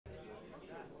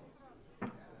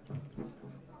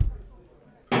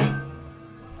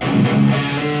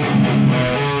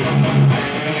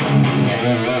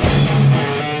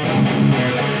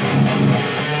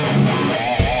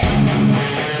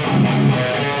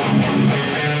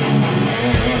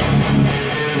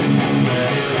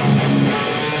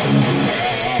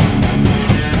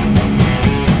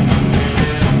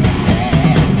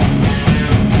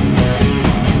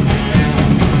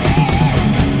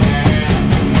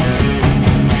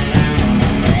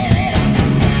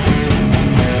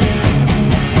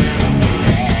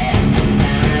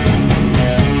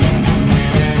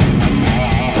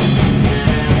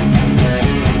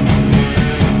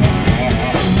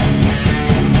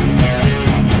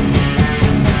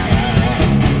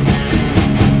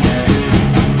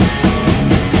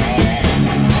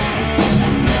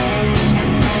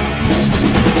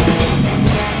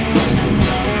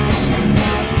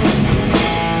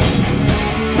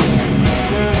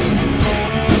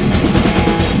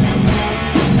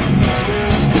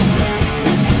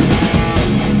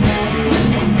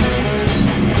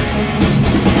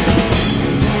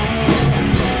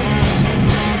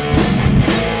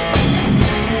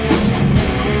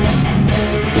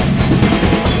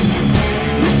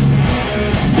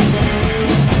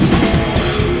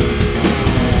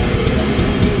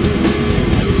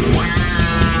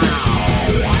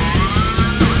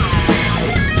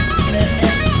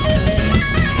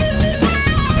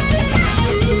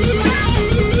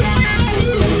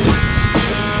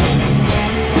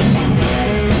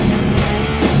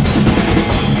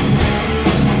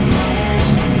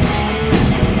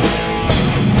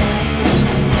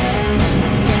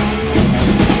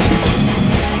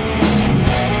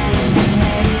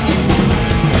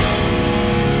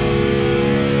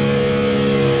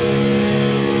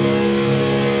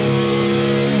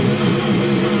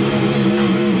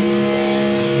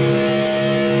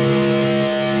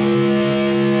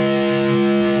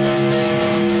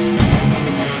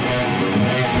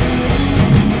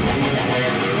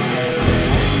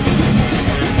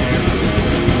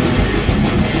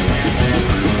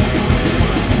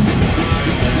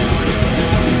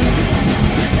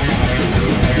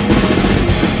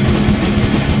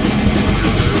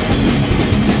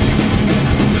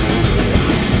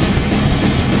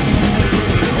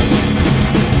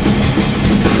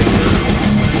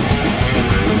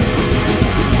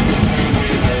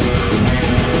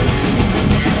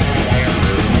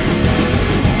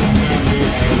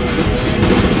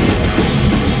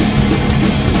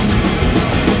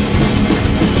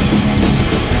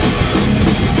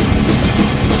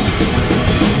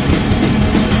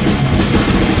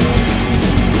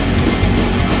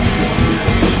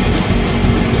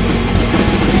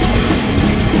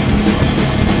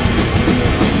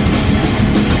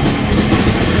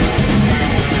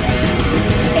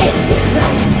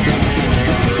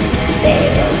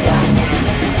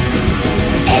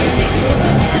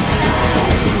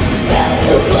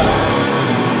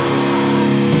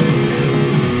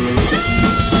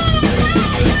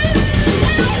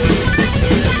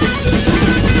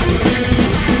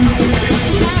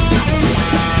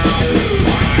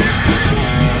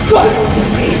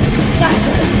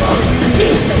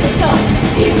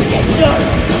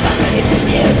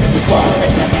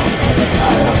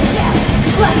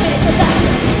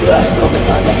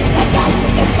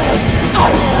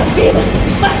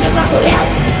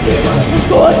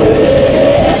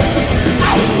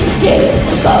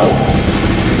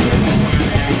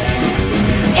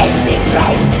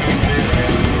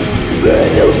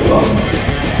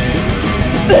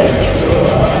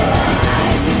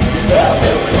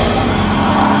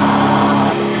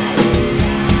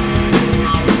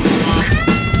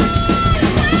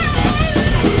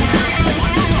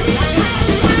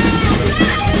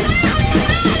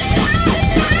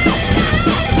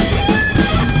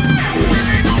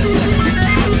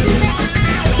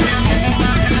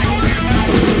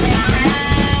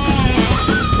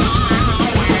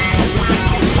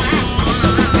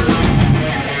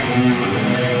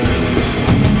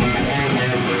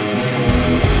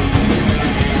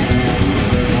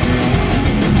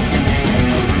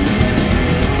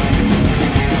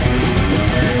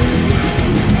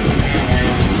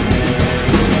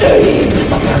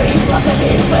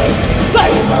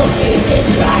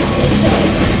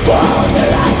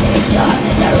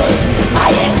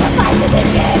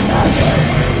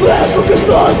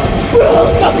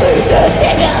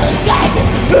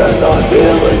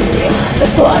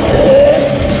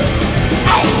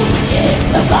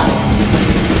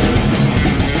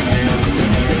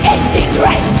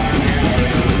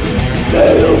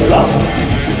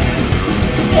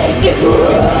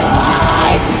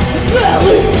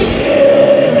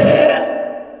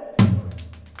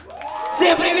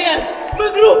Всем привет! Мы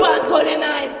группа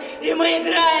UNHOLY, и мы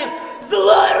играем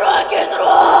злой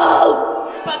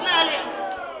рок-н-ролл! Погнали!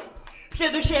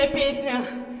 Следующая песня.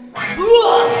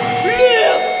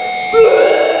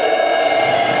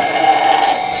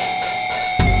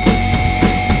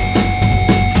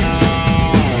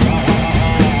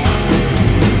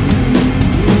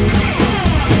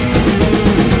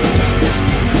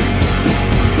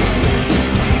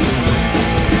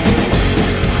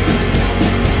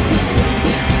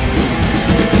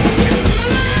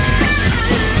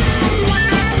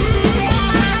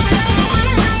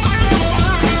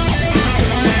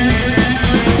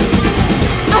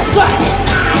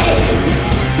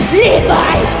 Lead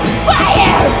by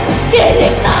fire,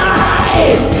 killing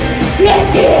knife.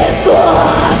 Let it go.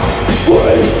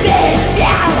 We'll stay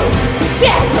down.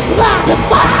 Let the blood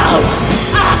abound.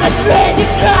 I'm a ready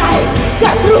cry.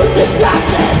 Cut through the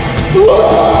darkness.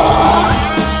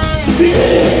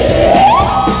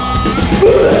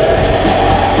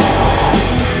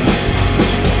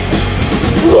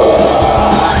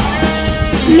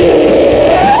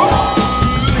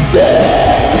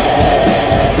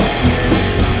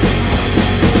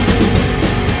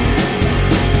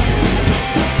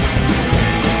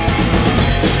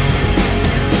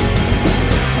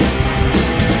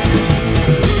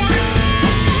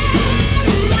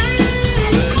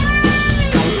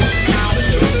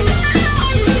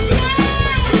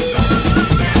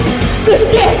 The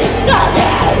shit is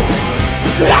golden,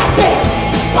 crashing,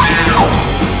 wow,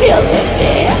 feel the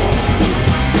fear.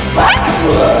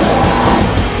 Firewood,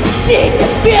 need to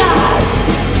spare.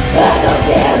 I don't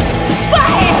care,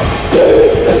 fire,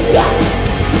 burn the gun.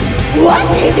 What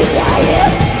is it I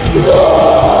am?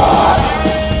 Lord,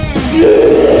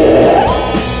 yeah,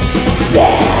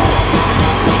 there.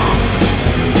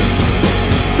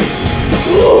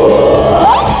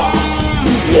 Lord,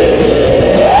 yeah.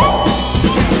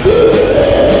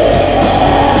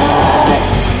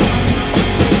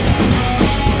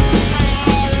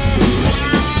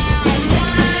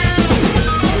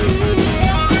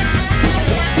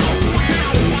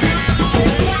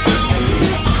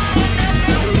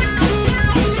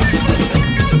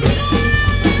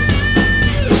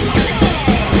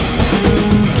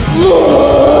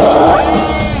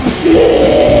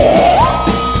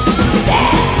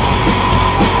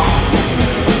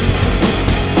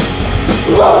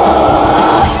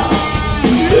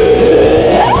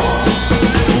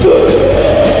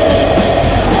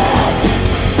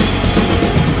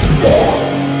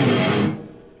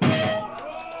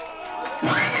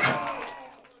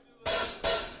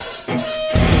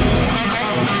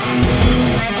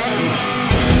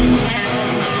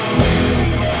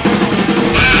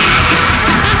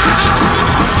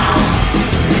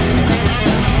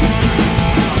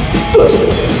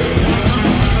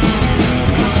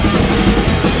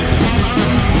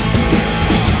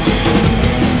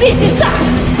 This is time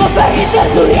for very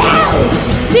to hell.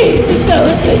 This is the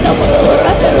in the world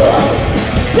of the road.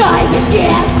 Try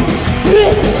again,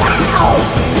 breathe loud.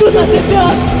 Do not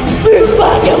disturb, bring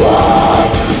back your wall.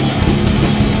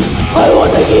 I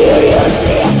wanna hear you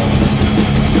sing.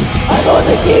 I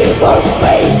wanna hear your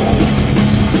face.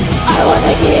 I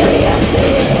wanna hear you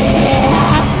sing.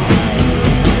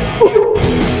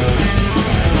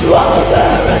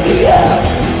 Louder in the air.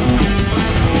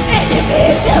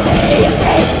 Enemies tell me your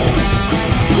face.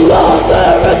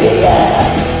 Louder in the air.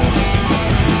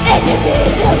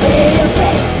 Enemies tell me your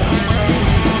face.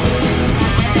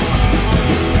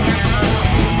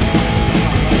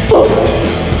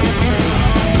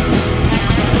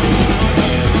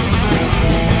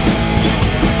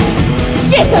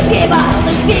 She's a giver of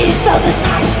the peace of the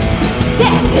night.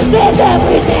 Death is dead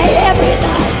every day, every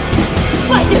night.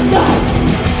 Fight your stars,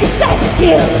 it's time to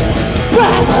kill.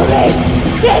 Primal rage,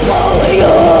 take over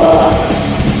you.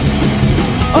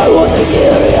 I wanna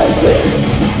hear your scream.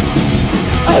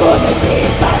 I wanna see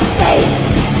my face.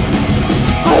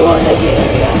 I wanna hear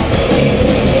your scream.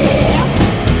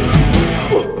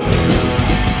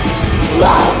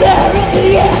 Louder in the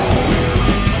air.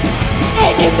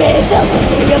 Enemies tell me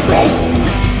your face.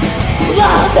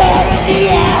 Louder in the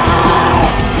air.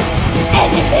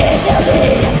 Enemies tell me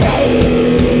your face.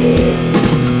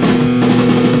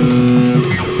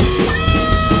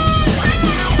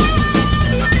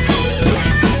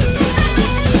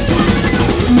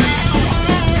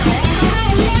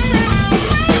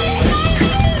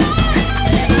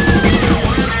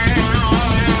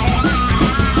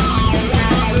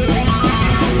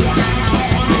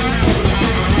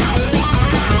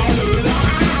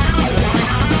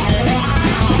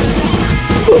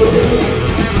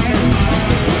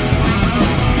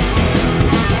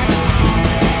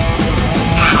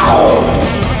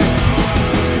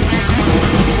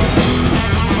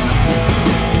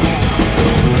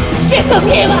 Shift of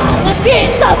evil, the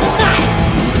beast of the night.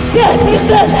 This is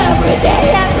this every day,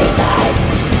 every night.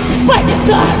 Fight the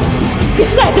dark,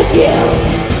 decide to kill.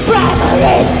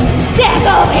 Primary, death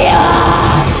of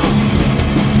evil.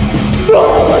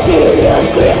 Raw material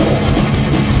grip.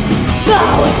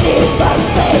 Now it is my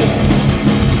fate.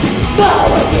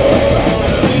 Now it is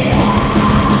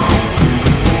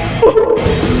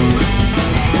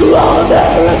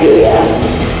longer again.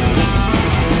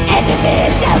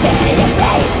 Enemies shall be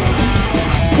afraid.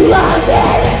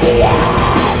 Longer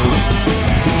again.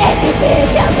 Enemies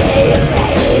shall be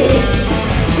afraid.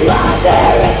 Longer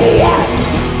again.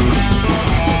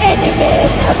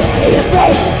 Enemies shall be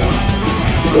afraid.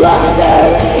 Longer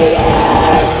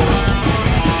again.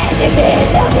 Enemies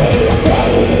shall be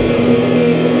afraid.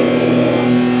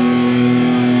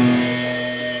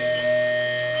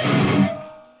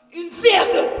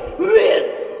 Infected with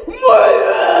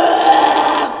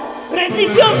murder!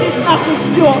 Разнесем здесь нахуй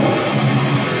все!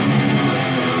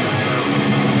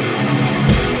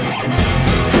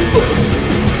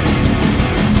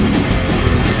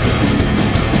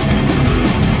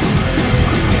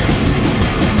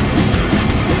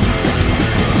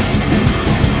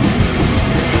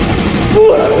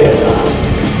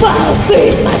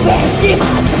 Pulsing my brain,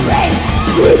 demon brain.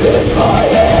 Within my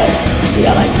head,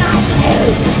 you're not here.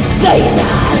 Saying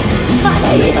that, my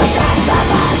evil thoughts of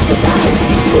us tonight.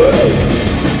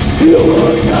 You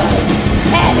are not.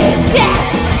 And it's death,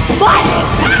 fighting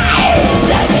cries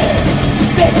again.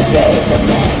 Penetrate the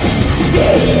man,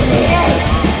 stay in the air.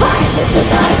 Find it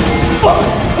tonight. Fight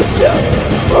against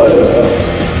fire.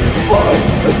 Fight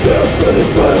against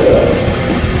fire.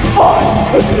 Fight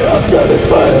against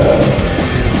fire.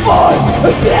 Fight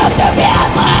against the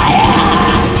vampire!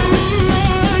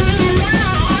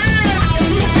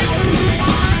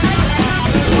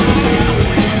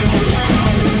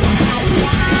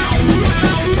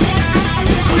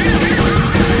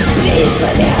 Please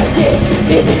for mercy,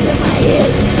 listen to my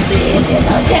ears. Please in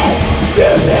no chance,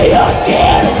 give me your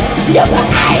fear. You're the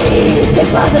eyes that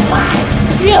close mine.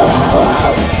 You are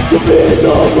all to be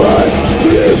no one.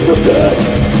 Please forget,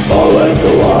 always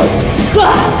the one.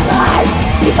 God's life.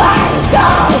 If I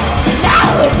go,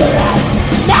 now it's alright,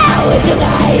 now it's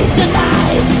alright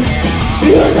tonight.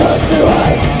 You're not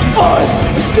right, I'm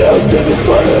still getting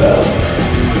better.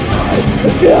 I'm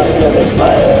still getting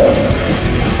better.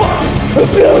 I'm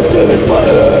still getting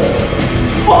better.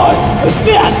 I'm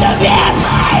still getting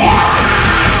better.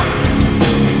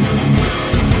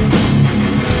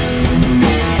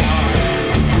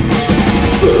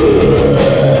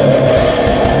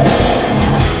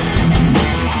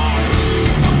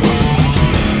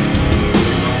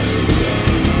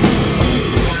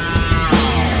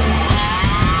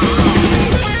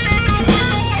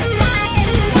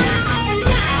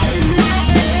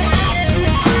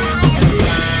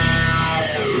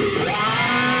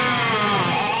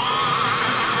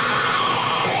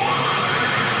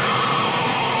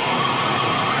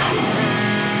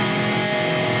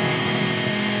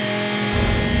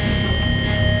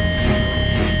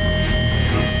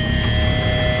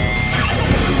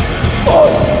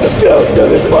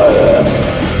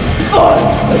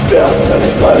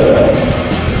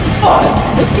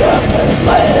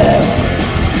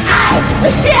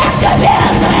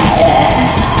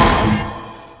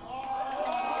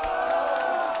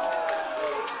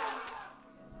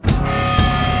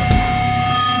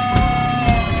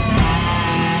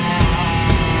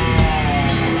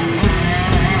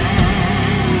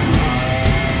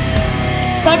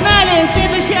 Погнали!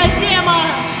 Следующая тема!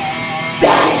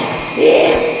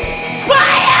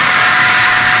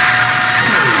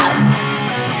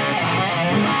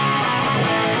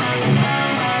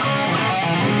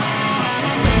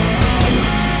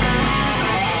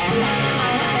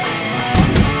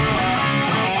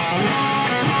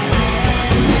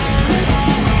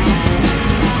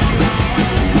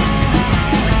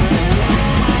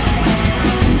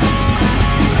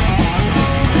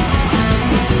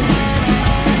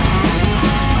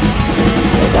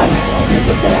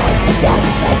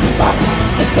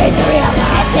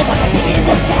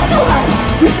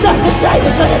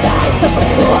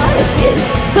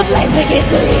 The flames of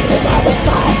history, the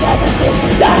satisfied ever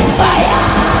die fire!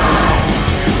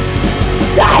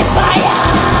 Die fire!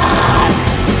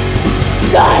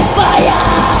 Die fire!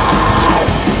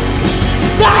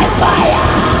 Die fire!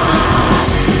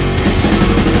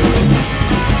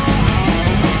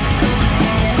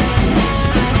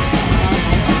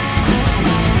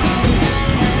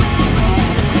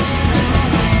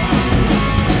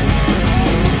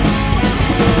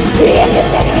 He is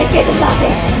the Communication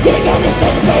nothing, getting in this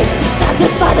face. Not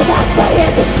just fun enough for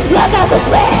him to love out the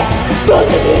play. Going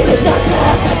to need is not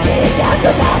enough, but being down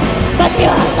to that. But you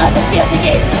are not the feeling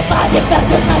game, I find it better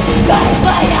than my God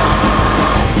fire.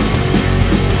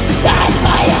 God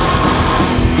fire.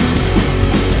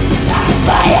 God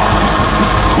fire.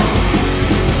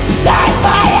 God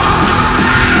fire.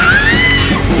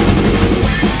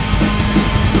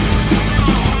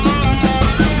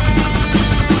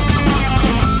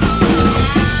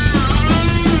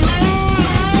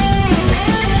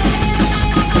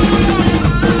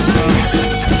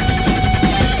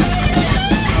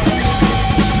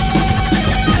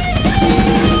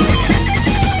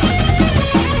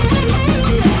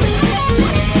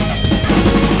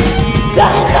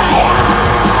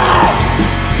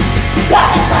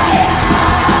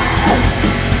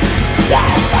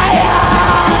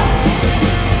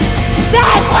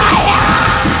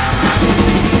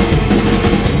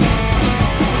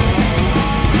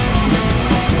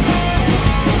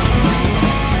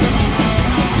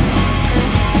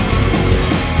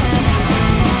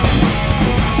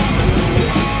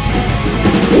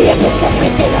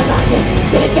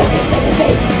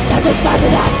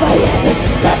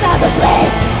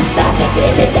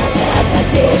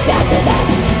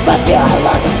 But you are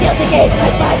lost and still the game. I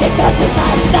find it comes to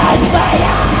my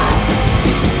gunfire.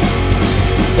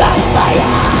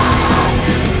 Gunfire.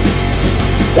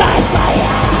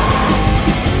 Gunfire.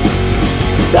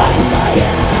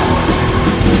 Gunfire.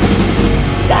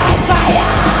 Gunfire.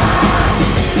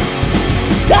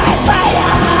 Gunfire.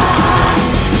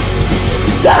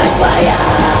 Gunfire.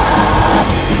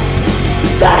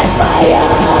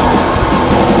 Gunfire.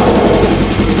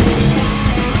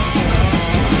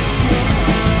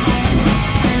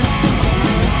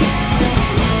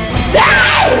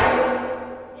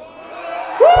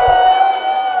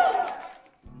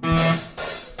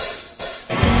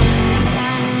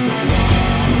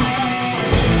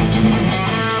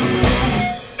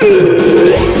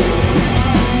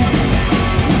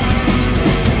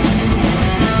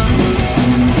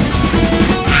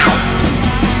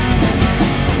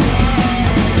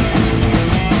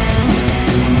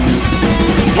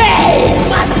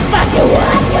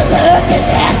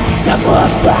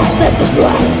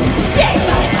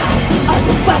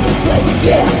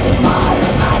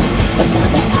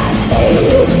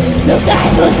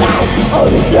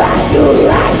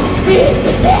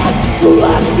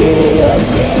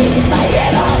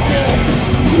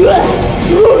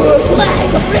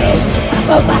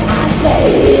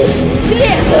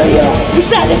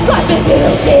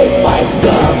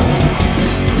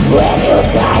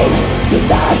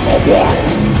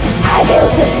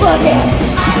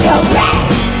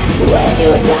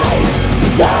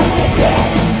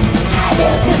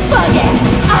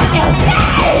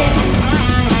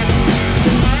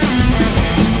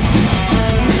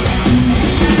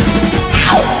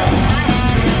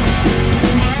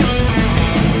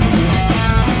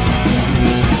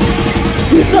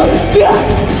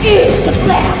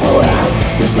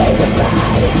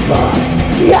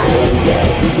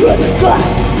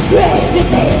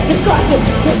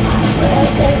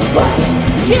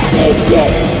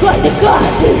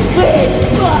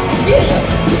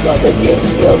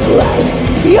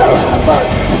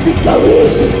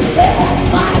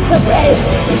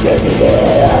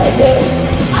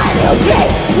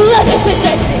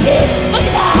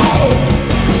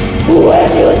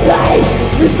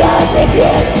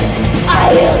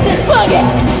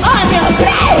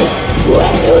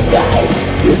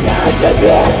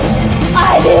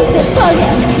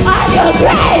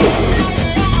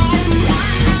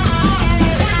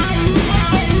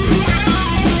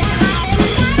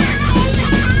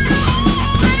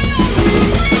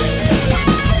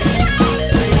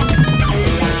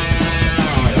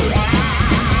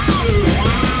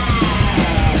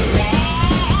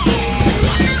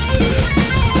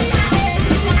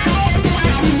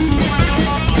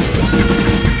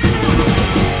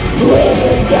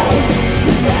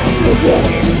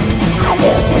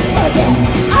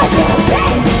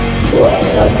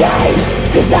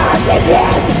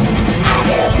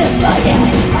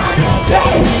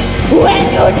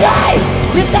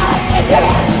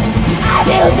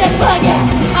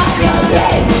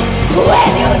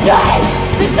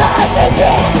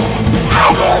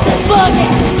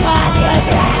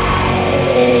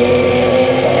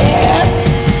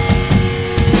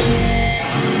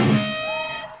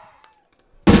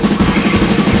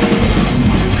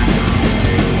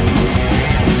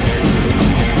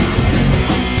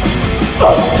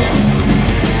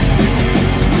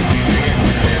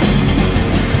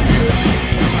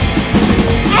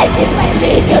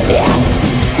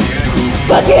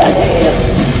 Покажи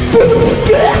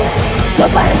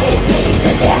Фабрика,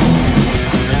 подписывайтесь.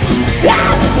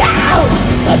 Down,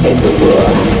 but in the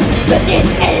world, but in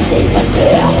anything but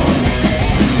there.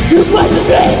 You must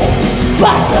be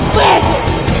but the best.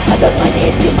 I don't want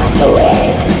it, you must away.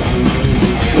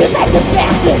 You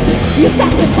satisfaction, you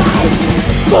sacrifice.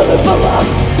 For the love,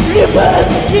 you burn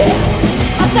the year.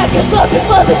 I thank you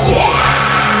for the year.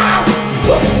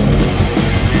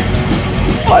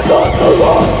 I don't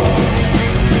know.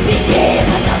 Begin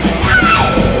another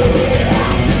night.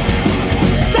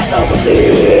 That's over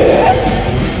there.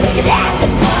 We can have the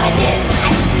morning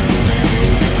light.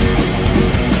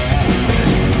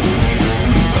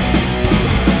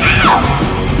 Ow!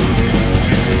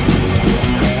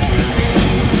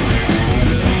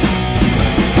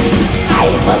 I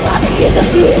am a lot in the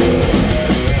street.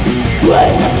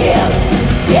 Where's the kill?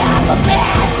 Yeah, I'm a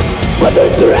man. What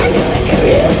does the rain like a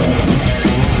real?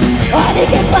 I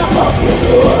can pop up your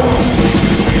door.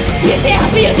 You tell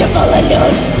beautiful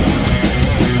alone.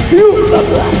 You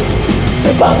forgot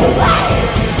about the life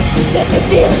that the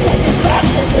feels like the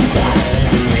cracks in the dark.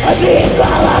 I drink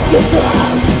all of your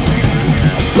tongue.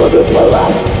 For the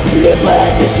love, live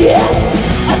at the end.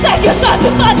 I thank you not to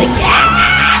find the cat.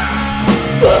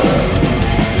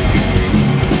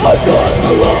 I got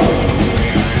alone.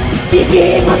 You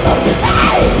gave us all the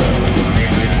time.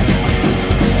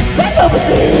 Back over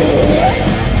there.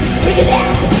 We can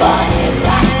have the fun and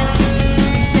life.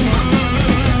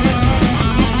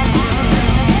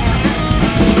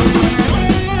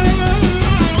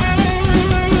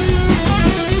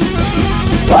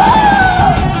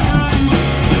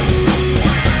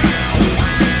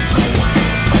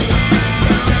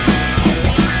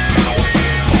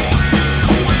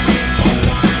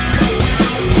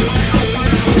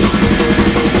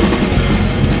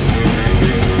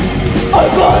 I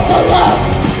got the love.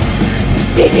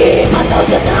 Begin my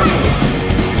thousand nights.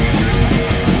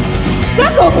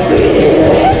 Back over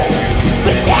here.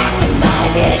 But that's the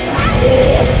money.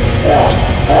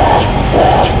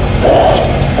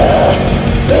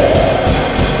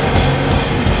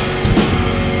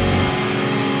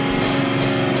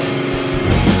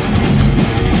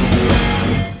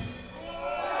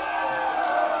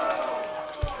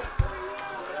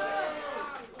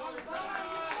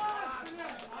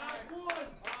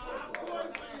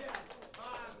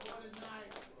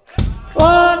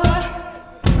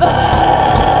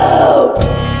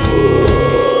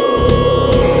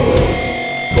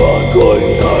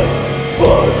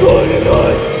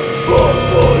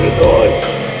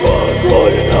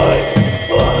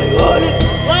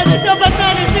 Ладно, все,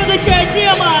 погнали, следующая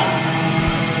тема.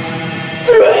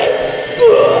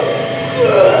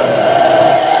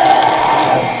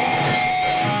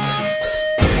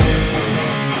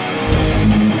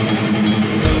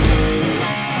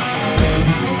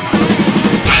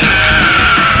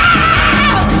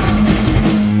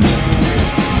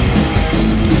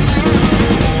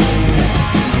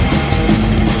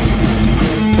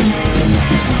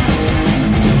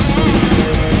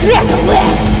 Rest of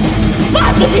left,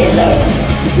 but the dealer,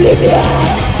 leave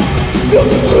behind. You're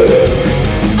free,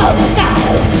 all the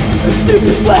time,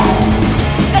 stupid wet,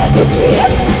 and the fear,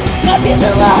 nothing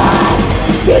alive.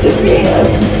 Get a fear,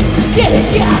 get a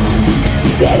shot,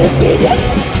 get a minute,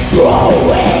 throw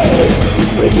away.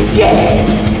 Break your chain,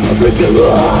 break your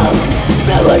love,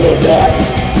 never listen.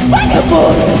 Find a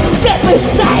moon, get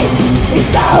beside,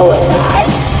 it's our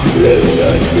life. Living a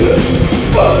shit,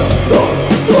 but don't.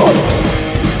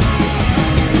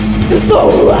 It's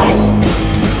alright.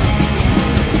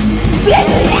 Let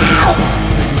me out.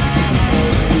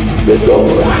 It's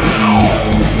alright.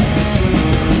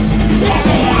 Let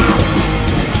me out.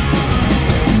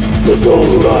 It's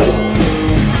alright.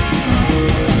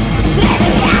 Let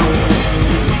me out.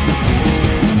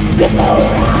 It's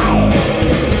alright.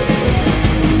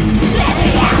 Let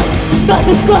me out. Not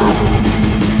to come.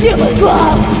 You will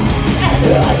come. And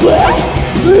I wish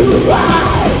we were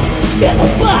right. Get a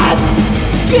back.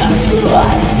 Just good,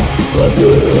 but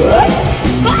good.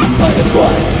 Fight for the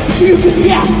good. You can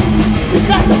get, it's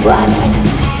not the product,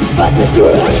 but the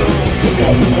truth. You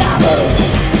make it double.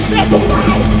 Never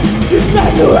mind, it's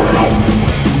not the right.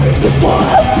 It's the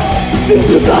spoil, it's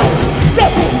the gun.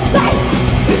 Step inside,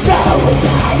 it's our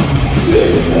time.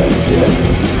 It's and good.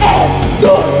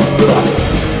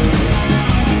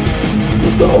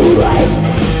 It's alright.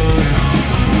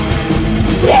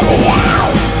 Let me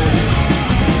out.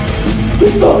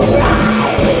 It's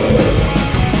alright.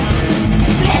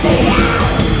 Let me out.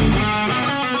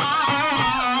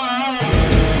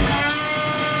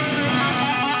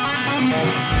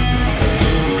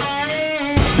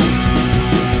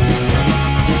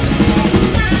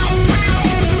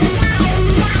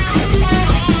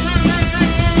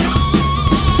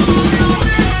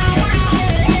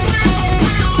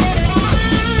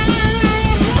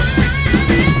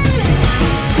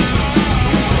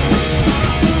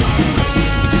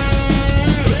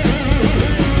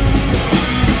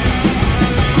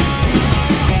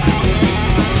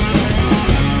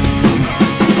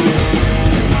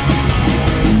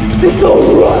 It's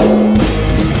alright.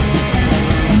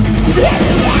 Let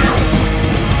me out.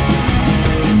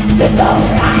 It's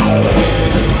alright.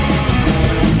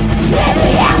 Let me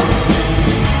out.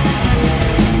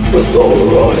 It's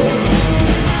alright.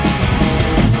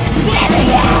 Let me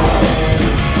out.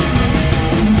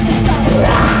 It's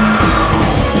alright.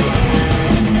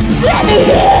 Let me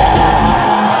out.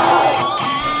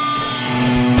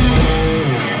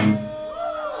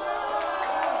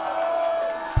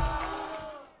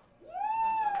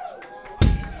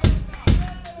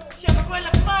 Сейчас буквально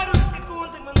пару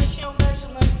секунд, и мы начнем дальше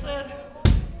наш сет.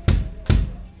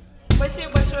 Спасибо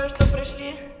большое, что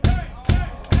пришли.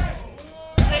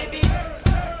 Заебись.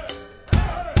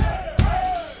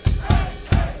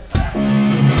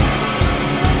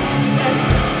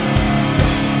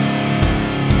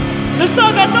 Ну что,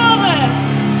 готовы?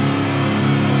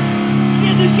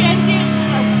 Следующая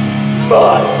тема.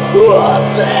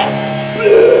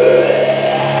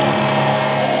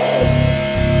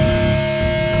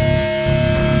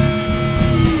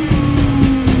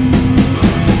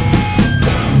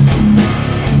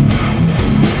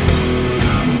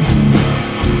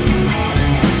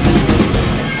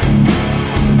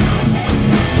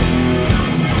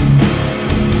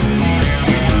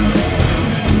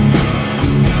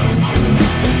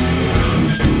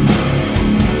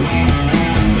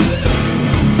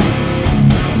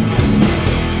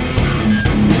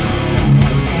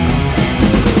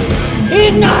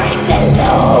 Ignoring the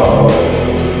law,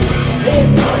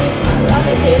 ignoring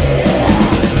morality,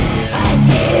 I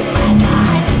keep my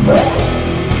mind fresh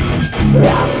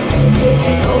from the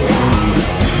digital life.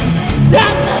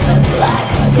 Time of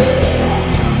life again,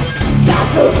 got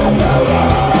through my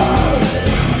love.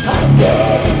 I'm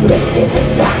getting ready to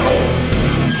time.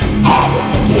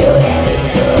 Anything you ever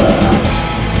do,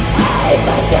 I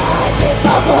forgot the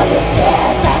bubble of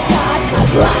death. I got my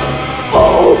grind.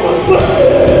 Oh my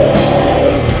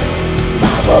face,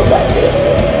 my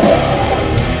bogadier,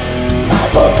 my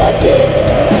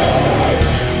bogadier,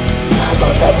 my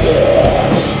bogadier.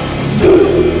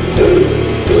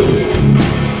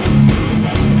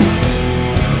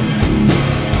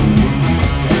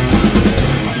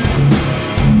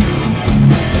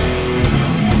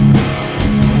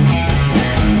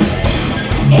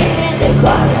 In the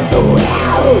corner of the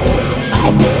world, I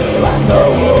see one the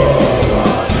world.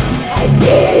 I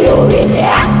see you in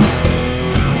there.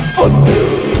 Oh,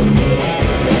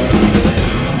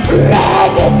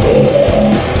 ragged me.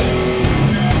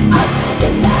 I'm not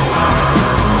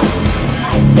enough.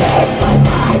 I set my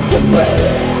mind to free.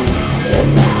 You're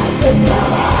not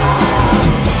enough.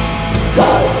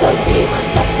 Ghosts of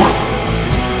demons attack.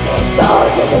 They go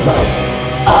to the book.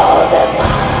 All the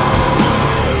mind.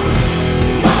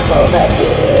 Muggle the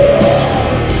dead.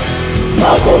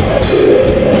 Muggle the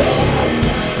dead.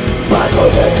 Muggle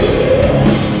the dead.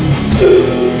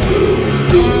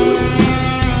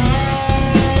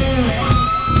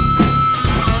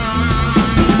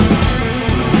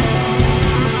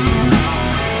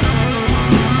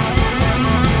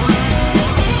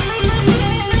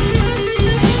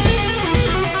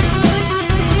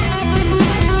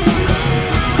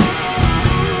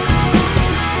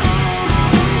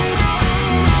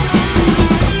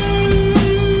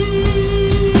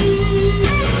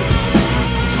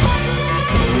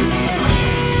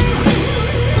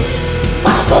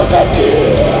 Muggle the dead.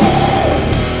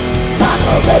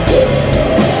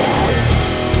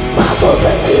 Muggle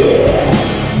the dead.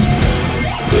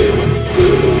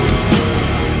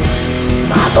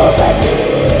 Muggle the dead. Muggle the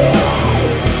dead.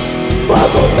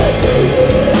 Muggle the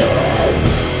dead.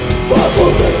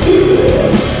 Muggle the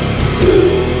dead.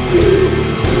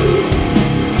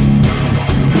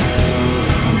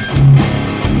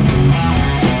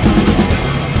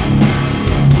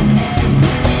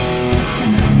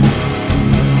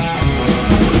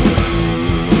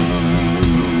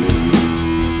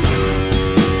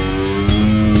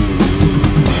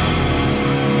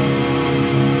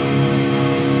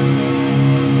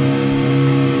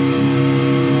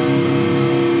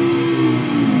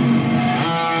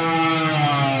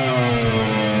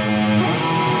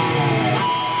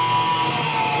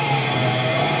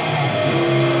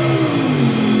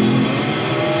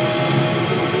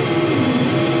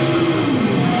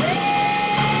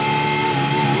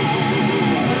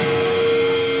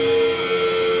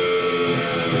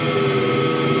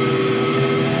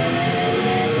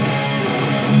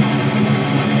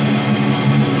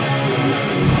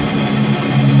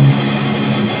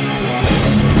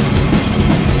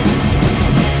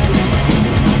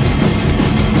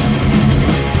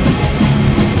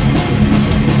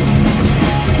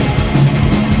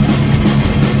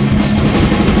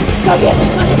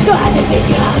 Forgiveness, Trying to get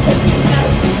you out of the fear.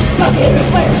 I'm here to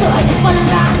play so I can find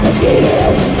another fear.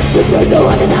 Because I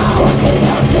wanna know I'm getting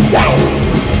out the train.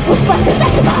 I'm busting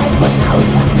back in mind when I was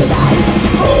back tonight.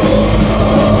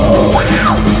 Oh,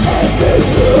 wow, every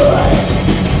good.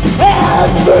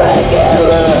 Hell's breaking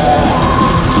loose.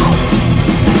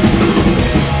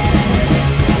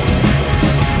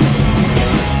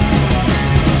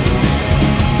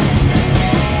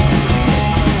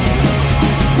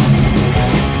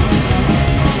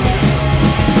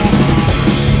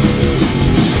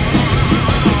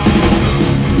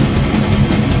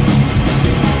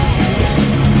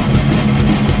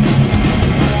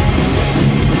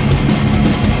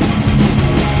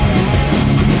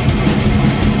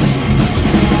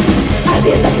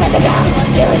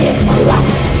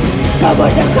 Come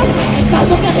on, just come back, come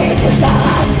look at it, it's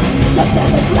gone.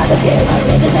 Sometimes it's not a game, I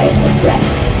read the name of breath.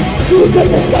 Who could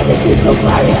discuss the shit so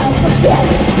far out from death?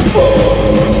 Ooh,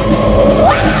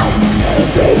 wow,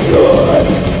 every good.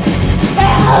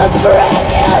 Hell's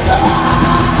breaking on.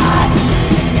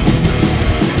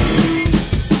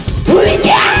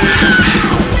 Yeah!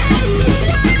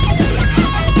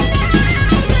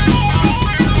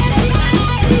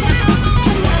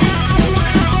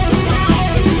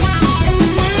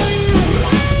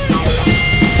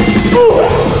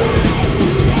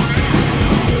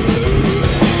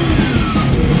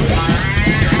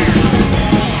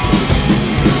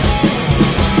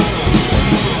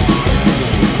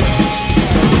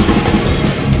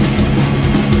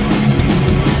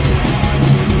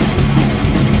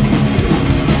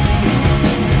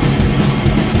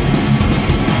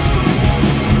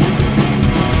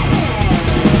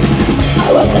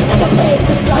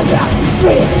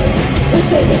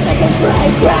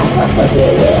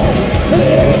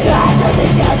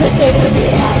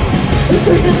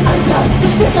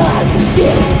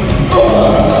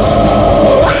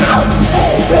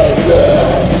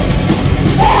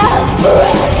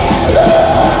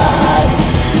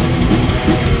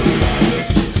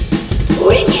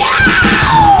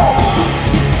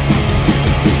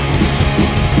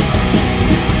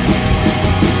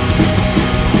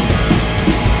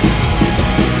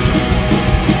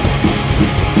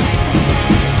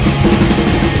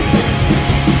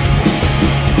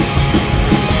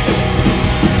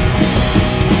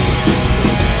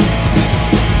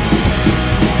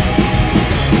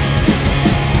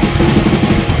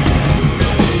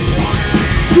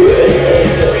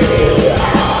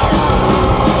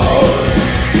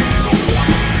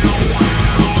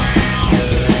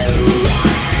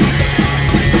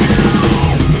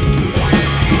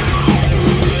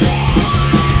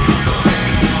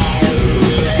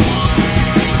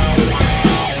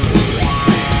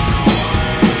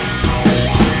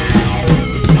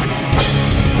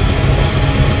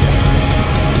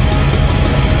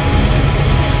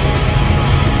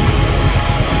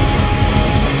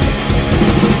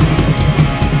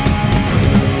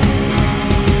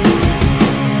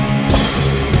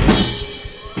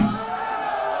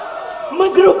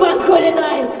 Группа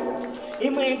UNHOLY, и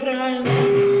мы играем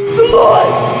злой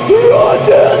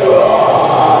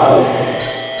рок-н-ролл.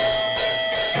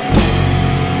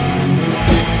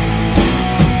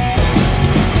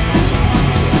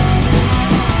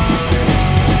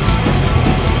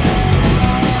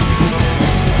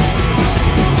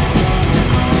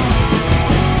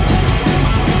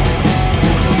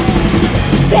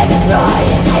 They've been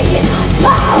trying, they not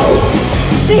know.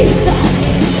 These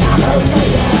things are for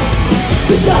you.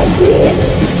 I breathe,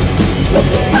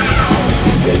 looking out,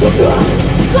 in the dark,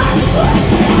 I'm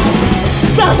burning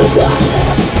out, the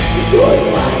darkness, destroying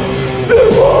my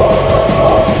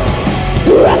world,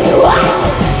 running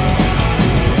wild,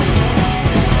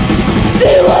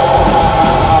 the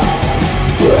world,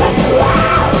 running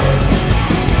wild.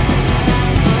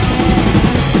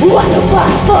 What a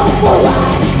fight for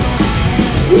life,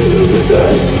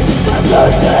 I'm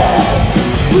thirsty,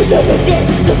 we never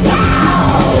change the now.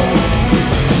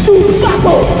 Uma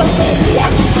bomba media,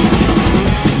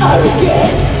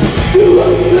 origin, you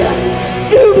are